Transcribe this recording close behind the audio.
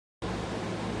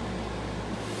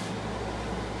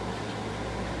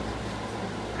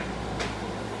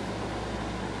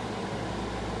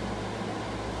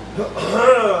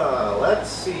Let's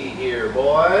see here,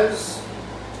 boys.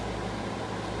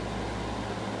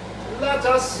 Let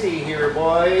us see here,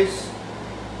 boys.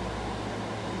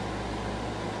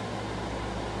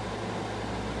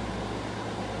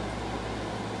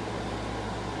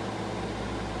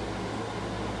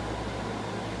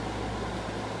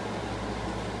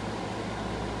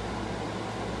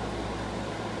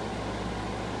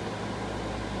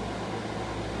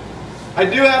 I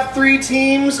do have 3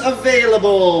 teams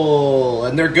available,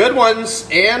 and they're good ones,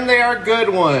 and they are good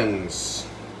ones.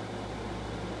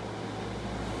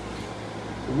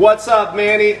 What's up,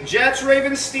 Manny? Jets,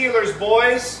 Ravens, Steelers,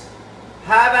 boys.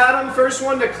 Have at them. First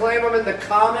one to claim them in the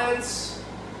comments.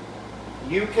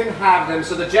 You can have them.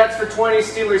 So the Jets for 20,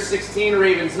 Steelers 16,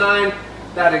 Ravens 9.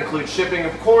 That includes shipping,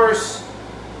 of course.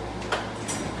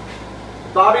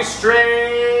 Bobby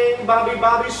String,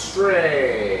 Bobby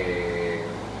String.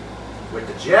 With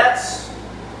the Jets.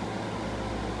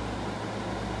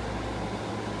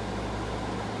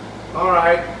 All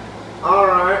right.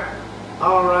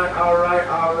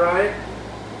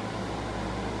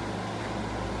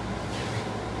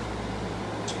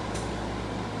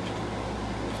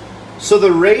 So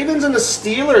the Ravens and the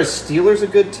Steelers. Steelers a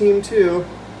good team too.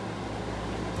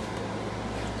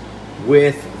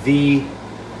 With the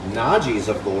Najees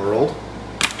of the world.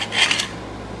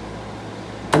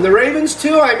 And the Ravens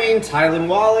too, I mean, Tylan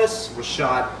Wallace,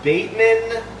 Rashad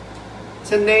Bateman,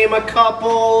 to name a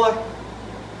couple.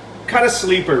 Kind of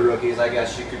sleeper rookies, I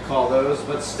guess you could call those,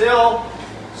 but still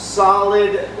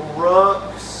solid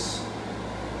rooks.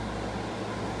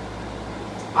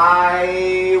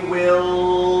 I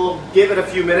will give it a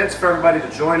few minutes for everybody to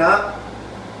join up.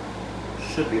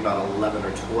 Should be about 11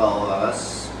 or 12 of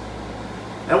us.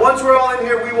 And once we're all in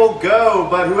here, we will go.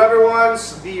 But whoever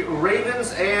wants the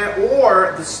Ravens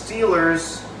or the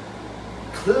Steelers,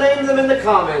 claim them in the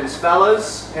comments,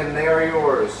 fellas, and they are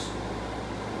yours.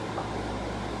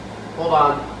 Hold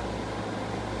on.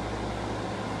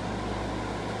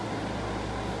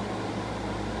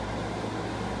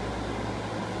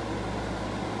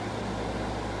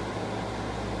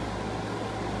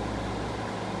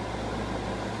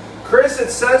 Chris, it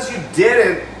says you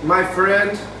didn't, my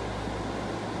friend.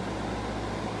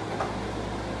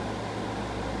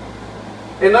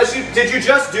 Unless you, did you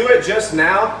just do it just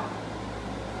now?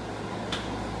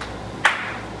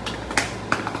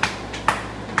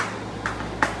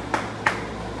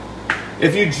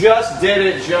 If you just did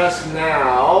it just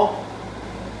now,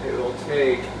 it will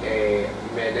take a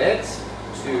minute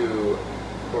to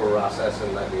process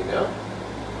and let me know.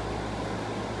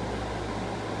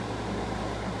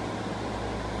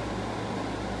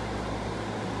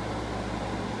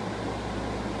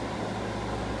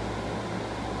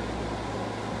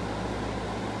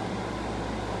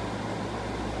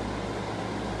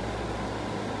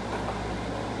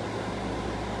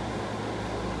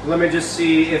 Let me just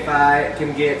see if I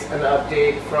can get an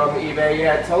update from eBay.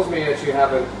 Yeah, it tells me that you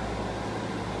haven't.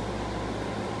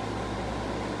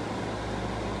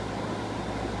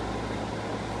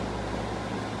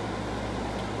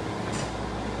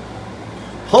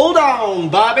 Hold on,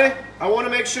 Bobby. I want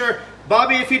to make sure.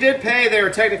 Bobby, if he did pay, they were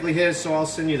technically his, so I'll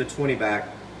send you the 20 back.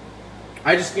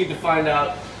 I just need to find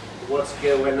out what's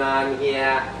going on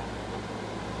here.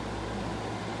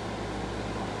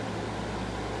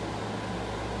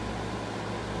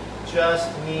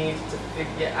 Just need to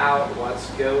figure out what's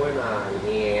going on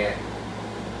here.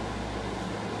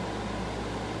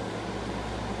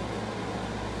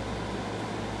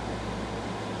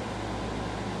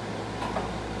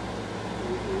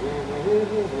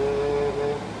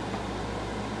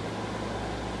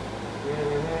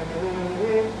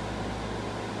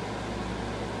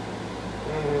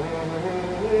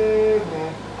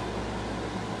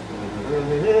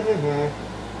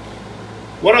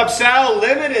 What up, Sal?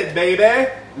 Limited,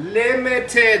 baby.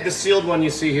 Limited, the sealed one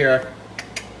you see here.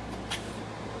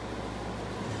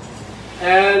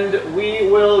 And we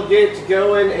will get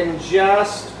going in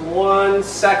just 1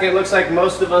 second. Looks like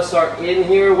most of us are in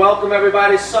here. Welcome,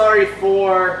 everybody. Sorry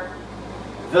for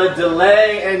the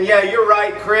delay. And yeah, you're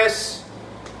right, Chris.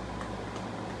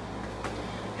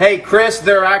 Hey, Chris,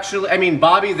 they're actually,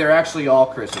 Bobby, they're actually all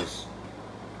Chris's.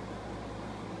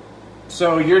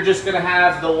 So you're just going to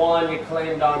have the one you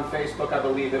claimed on Facebook. I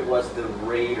believe it was the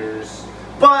Raiders.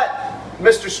 But,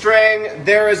 Mr. Strang,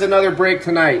 there is another break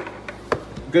tonight.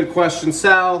 Good question,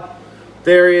 Sal.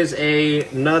 There is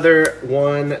another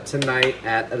one tonight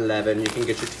at 11. You can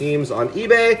get your teams on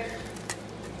eBay.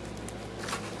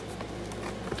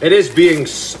 It is being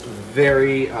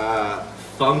very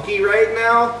funky right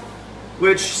now,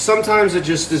 which sometimes it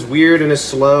just is weird and is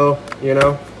slow, you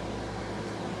know.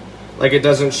 Like, it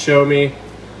doesn't show me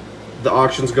the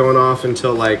auction's going off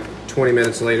until like 20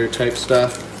 minutes later type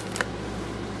stuff.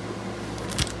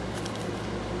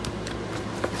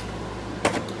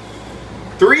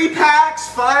 Three packs,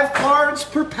 5 cards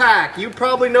per pack. You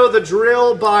probably know the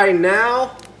drill by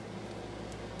now.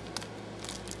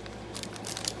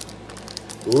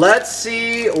 Let's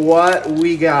see what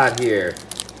we got here.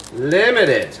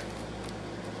 Limited.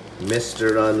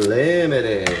 Mr.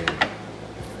 Unlimited.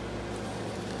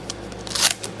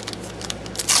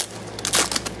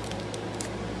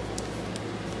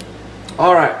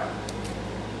 All right.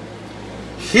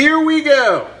 Here we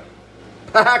go.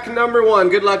 Pack number 1.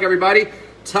 Good luck, everybody.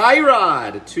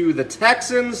 Tyrod to the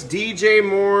Texans. DJ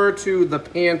Moore to the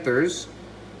Panthers.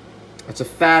 That's a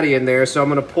fatty in there, so I'm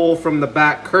going to pull from the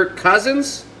back. Kirk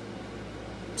Cousins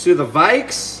to the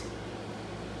Vikes.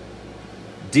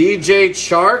 DJ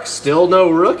Chark, still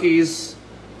no rookies,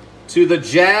 to the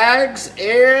Jags.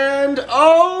 And,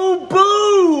 oh,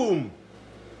 boom!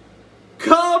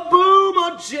 Kaboom!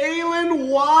 A Jalen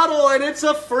Waddle, and it's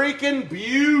a freaking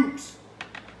beaut.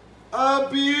 A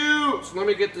beaut. Let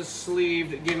me get this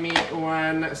sleeved. Give me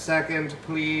 1 second,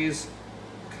 please,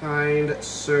 kind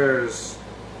sirs.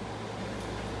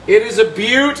 It is a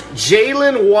beaut.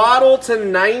 Jalen Waddle to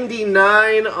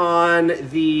 99 on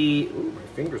the... Ooh, my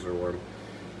fingers are warm.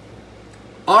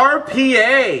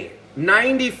 RPA.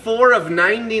 94 of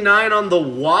 99 on the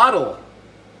Waddle.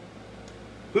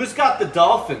 Who's got the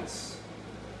Dolphins?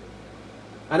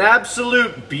 An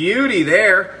absolute beauty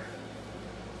there.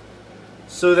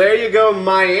 So there you go,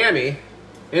 Miami.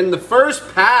 In the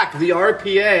first pack, the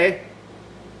RPA.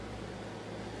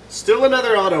 Still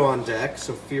another auto on deck,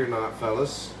 so fear not,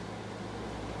 fellas.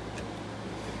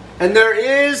 And there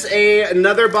is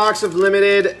another box of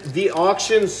limited. The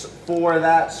auctions for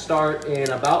that start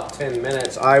in about 10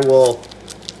 minutes. I will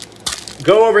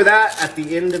go over that at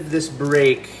the end of this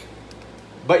break.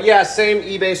 But yeah, same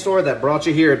eBay store that brought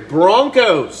you here.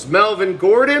 Broncos, Melvin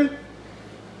Gordon.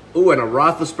 Ooh, and a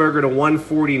Roethlisberger to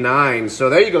 149. So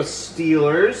there you go,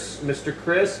 Steelers, Mr.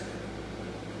 Chris.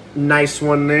 Nice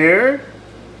one there.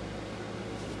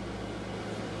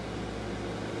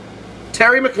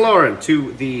 Terry McLaurin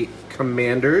to the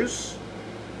Commanders.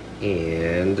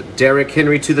 And Derrick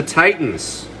Henry to the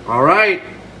Titans. All right.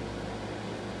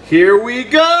 Here we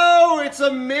go. It's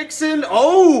a Mixon.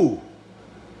 Oh!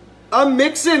 A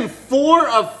Mixon 4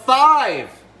 of 5.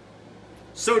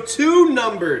 So 2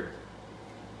 numbered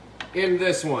in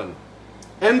this one.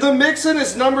 And the Mixon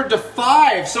is numbered to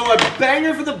 5. So a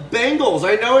banger for the Bengals.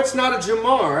 I know it's not a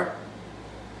Jamar,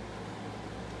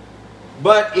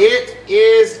 but it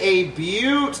is a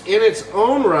beaut in its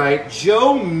own right.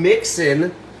 Joe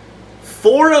Mixon,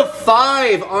 4 of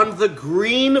 5 on the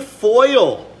green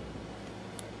foil.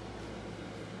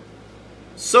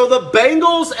 So the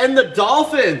Bengals and the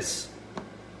Dolphins,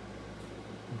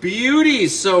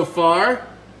 beauties so far.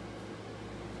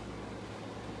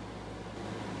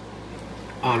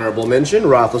 Honorable mention,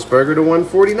 Roethlisberger to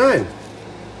 149.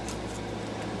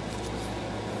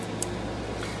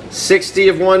 60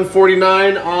 of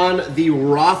 149 on the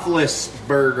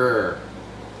Roethlisberger.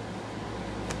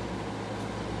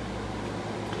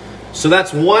 So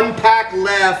that's 1 pack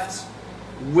left.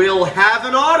 We'll have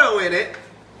an auto in it.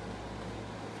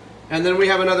 And then we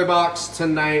have another box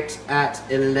tonight at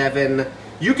 11.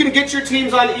 You can get your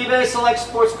teams on eBay, select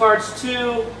sports cards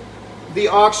too. The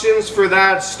auctions for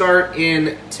that start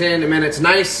in 10 minutes.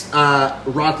 Nice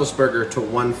Roethlisberger to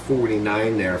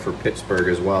 149 there for Pittsburgh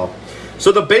as well.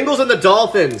 So the Bengals and the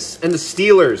Dolphins and the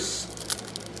Steelers.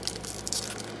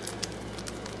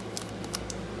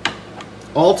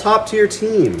 All top tier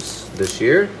teams this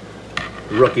year,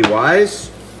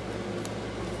 rookie-wise.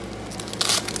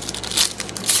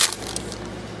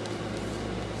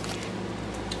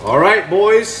 All right,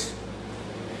 boys.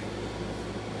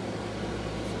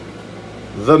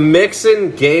 The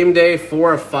Mixon game day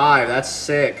 4 of 5. That's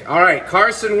sick. All right,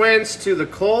 Carson Wentz to the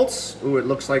Colts. Ooh, it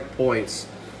looks like points.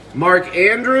 Mark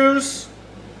Andrews.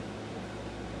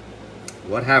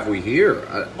 What have we here?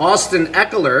 Austin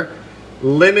Eckler,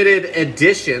 limited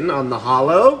edition on the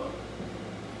holo.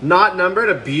 Not numbered,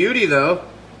 a beauty though.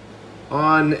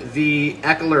 On the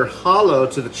Eckler holo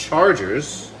to the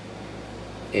Chargers.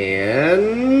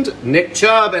 And Nick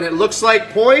Chubb, and it looks like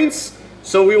points.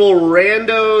 So we will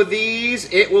rando these.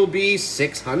 It will be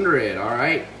 600. All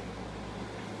right.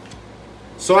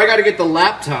 So I got to get the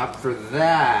laptop for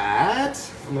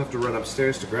that. I'm going to have to run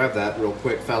upstairs to grab that real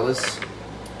quick, fellas.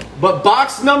 But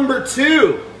box number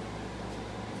 2.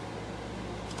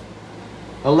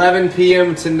 11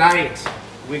 p.m. tonight.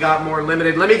 We got more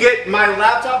limited. Let me get my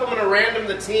laptop. I'm going to random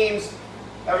the teams,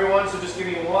 everyone. So just give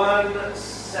me 1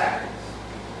 second. seconds.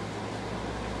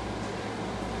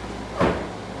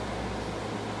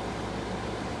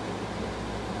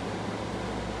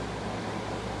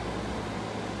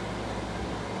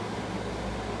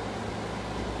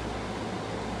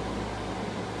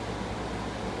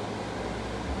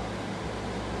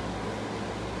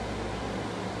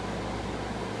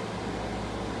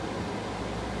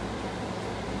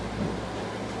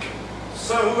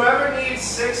 So whoever needs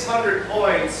 600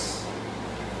 points,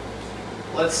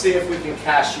 let's see if we can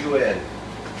cash you in.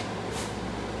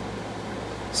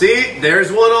 See, there's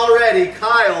one already.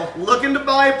 Kyle, looking to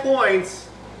buy points.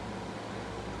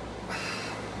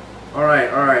 All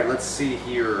right, let's see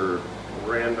here.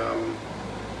 Random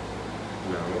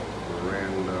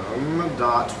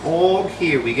dot org.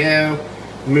 Here we go.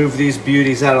 Move these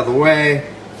beauties out of the way.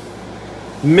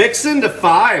 Mix into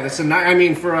 5. That's a nice, I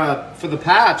mean, for the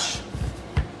patch.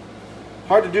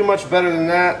 Hard to do much better than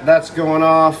that. That's going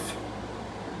off.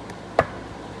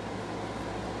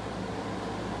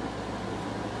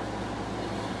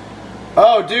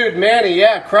 Oh, dude, Manny,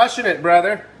 yeah, crushing it,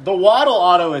 brother. The Waddle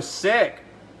auto is sick,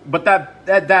 but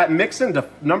that mix into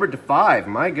number to 5,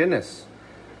 my goodness.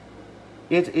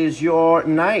 It is your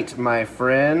night, my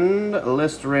friend.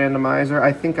 List randomizer.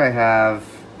 I think I have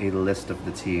a list of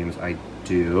the teams. I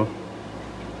do.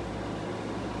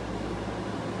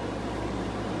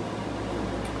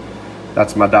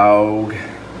 That's my dog.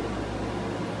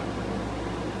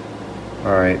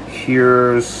 All right,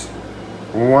 here's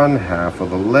one half of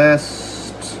the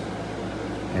list.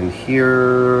 And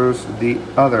here's the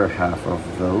other half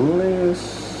of the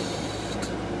list.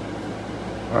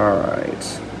 All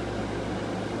right.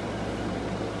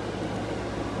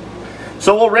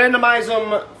 So we'll randomize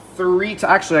them 3 times.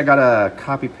 Actually, I gotta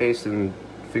copy paste and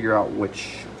figure out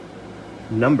which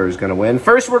number is gonna win.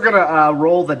 First, we're gonna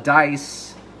roll the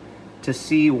dice to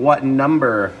see what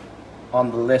number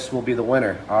on the list will be the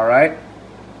winner. All right.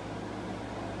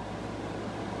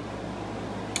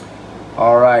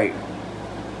 All right.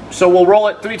 So we'll roll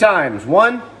it 3 times.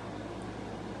 1,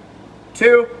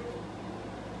 2,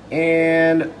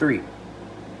 and 3.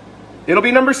 It'll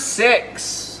be number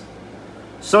 6.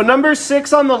 So number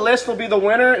 6 on the list will be the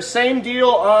winner. Same deal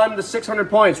on the 600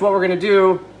 points. What we're going to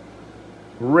do,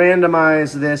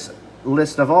 randomize this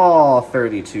list of all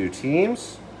 32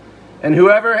 teams. And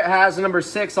whoever has number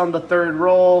 6 on the 3rd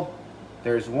roll,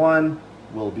 there's 1,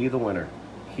 will be the winner.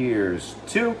 Here's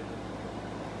 2.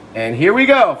 And here we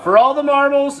go. For all the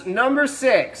marbles, number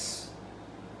 6.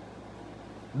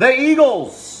 The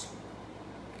Eagles.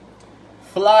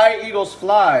 Fly, Eagles,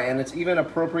 fly. And it's even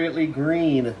appropriately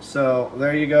green. So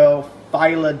there you go.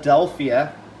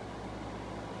 Philadelphia.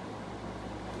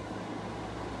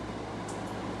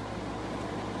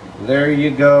 There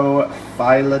you go.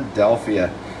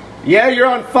 Philadelphia. Yeah, you're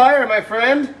on fire, my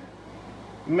friend.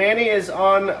 Manny is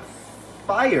on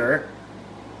fire.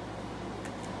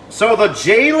 So the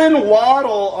Jalen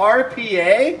Waddle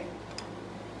RPA.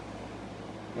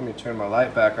 Let me turn my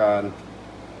light back on.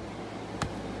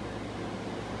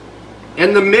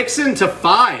 And the mix into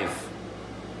 5,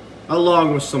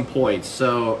 along with some points.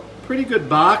 So pretty good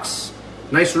box.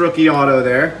 Nice rookie auto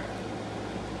there.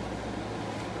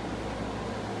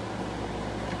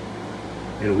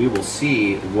 And we will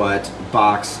see what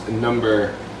box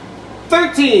number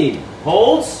 13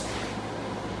 holds.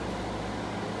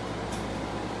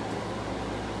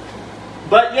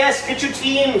 But yes, get your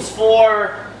teams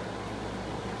for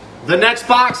the next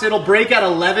box. It'll break at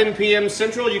 11 p.m.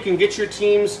 Central. You can get your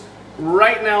teams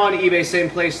right now on eBay, same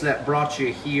place that brought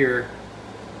you here.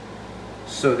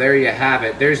 So there you have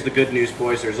it. There's the good news,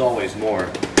 boys. There's always more.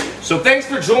 So thanks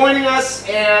for joining us,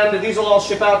 and these will all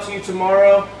ship out to you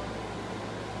tomorrow.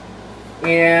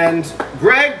 And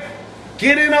Greg,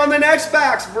 get in on the next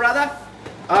box, brother.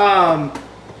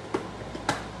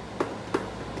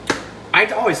 I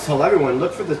always tell everyone,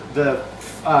 look for the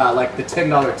like the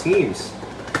 $10 teams.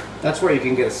 That's where you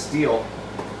can get a steal.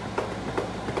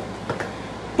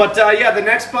 But yeah, the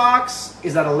next box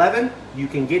is at 11. You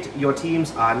can get your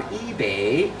teams on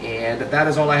eBay, and that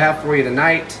is all I have for you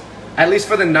tonight, at least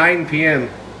for the 9 p.m.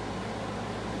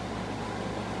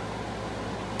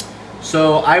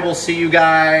 So I will see you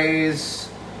guys.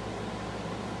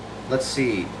 Let's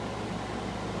see.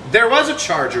 There was a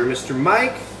Charger, Mr.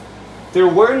 Mike. There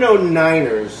were no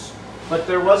Niners, but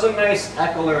there was a nice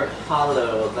Eckler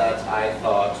Hollow that I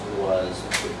thought was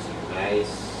pretty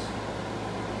nice.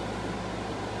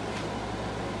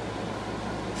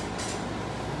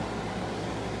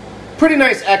 Pretty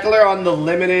nice Eckler on the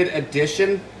limited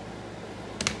edition.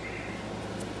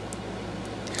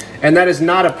 And that is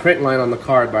not a print line on the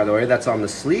card, by the way. That's on the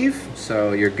sleeve,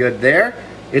 so you're good there.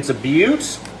 It's a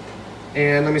beaut.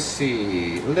 And let me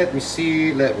see.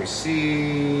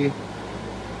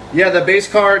 Yeah, the base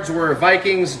cards were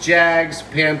Vikings, Jags,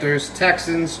 Panthers,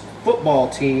 Texans, football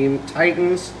team,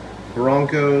 Titans,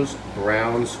 Broncos,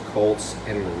 Browns, Colts,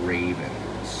 and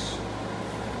Ravens.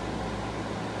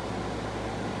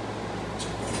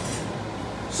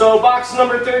 So box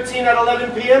number 13 at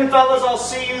 11 p.m., fellas. I'll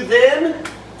see you then.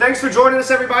 Thanks for joining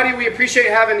us, everybody. We appreciate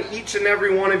having each and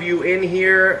every one of you in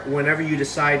here. Whenever you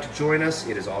decide to join us,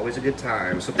 it is always a good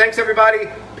time. So thanks, everybody.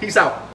 Peace out.